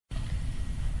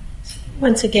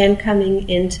Once again, coming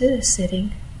into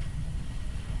sitting.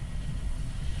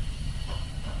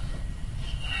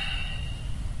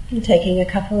 And taking a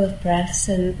couple of breaths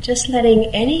and just letting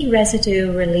any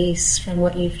residue release from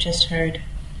what you've just heard.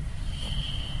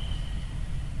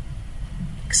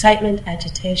 Excitement,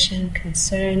 agitation,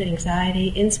 concern, anxiety,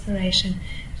 inspiration,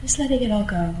 just letting it all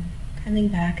go, coming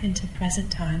back into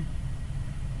present time.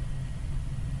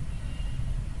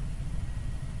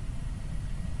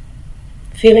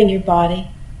 Feeling your body,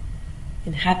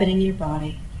 inhabiting your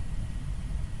body.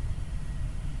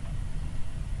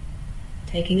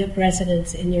 Taking up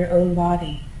residence in your own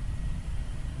body.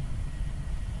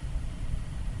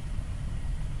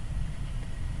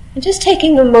 And just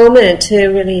taking a moment to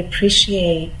really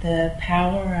appreciate the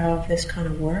power of this kind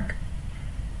of work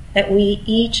that we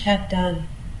each have done.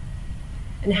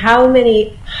 And how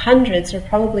many hundreds or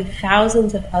probably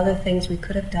thousands of other things we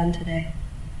could have done today.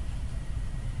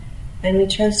 And we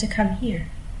chose to come here.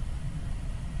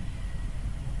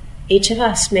 Each of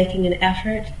us making an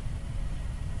effort,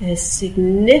 a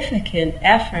significant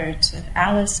effort of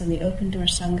Alice and the Open Door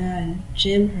Sangha and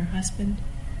Jim, her husband,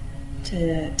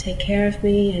 to take care of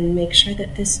me and make sure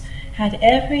that this had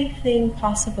everything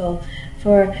possible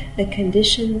for the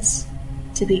conditions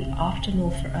to be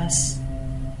optimal for us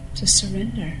to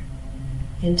surrender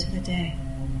into the day.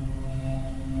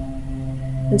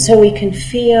 And so we can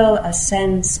feel a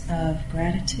sense of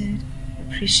gratitude,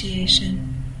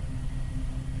 appreciation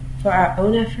for our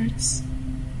own efforts,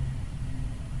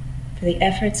 for the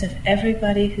efforts of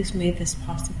everybody who's made this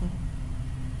possible.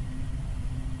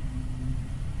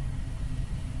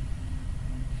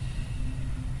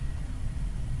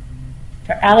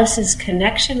 For Alice's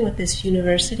connection with this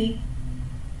university,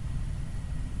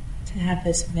 to have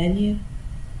this venue,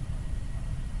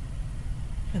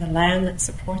 for the land that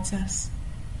supports us,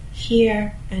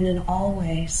 here and in all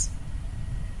ways.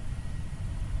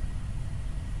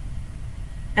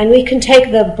 And we can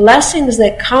take the blessings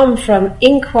that come from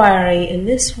inquiry in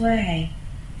this way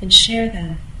and share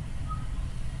them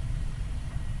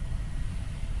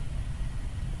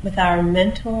with our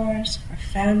mentors, our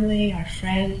family, our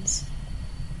friends,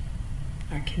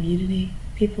 our community,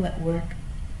 people at work,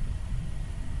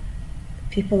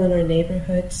 people in our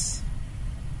neighborhoods,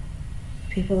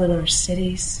 people in our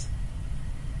cities,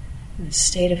 in the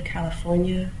state of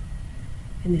California,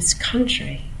 in this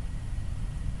country.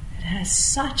 It has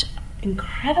such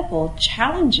incredible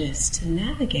challenges to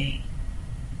navigate.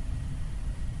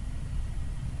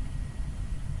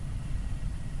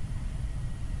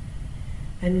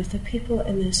 And with the people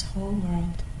in this whole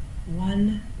world,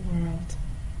 one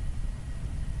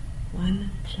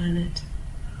planet.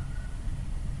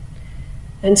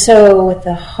 And so with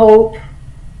the hope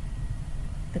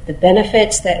that the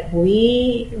benefits that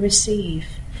we receive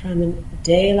from a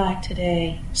day like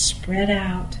today spread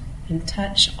out and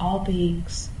touch all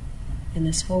beings in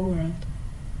this whole world,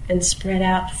 and spread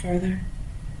out further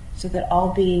so that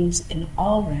all beings in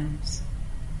all realms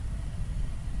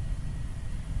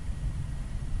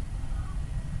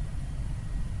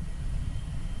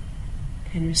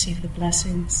can receive the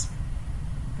blessings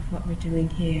of what we're doing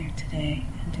here today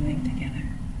and doing together.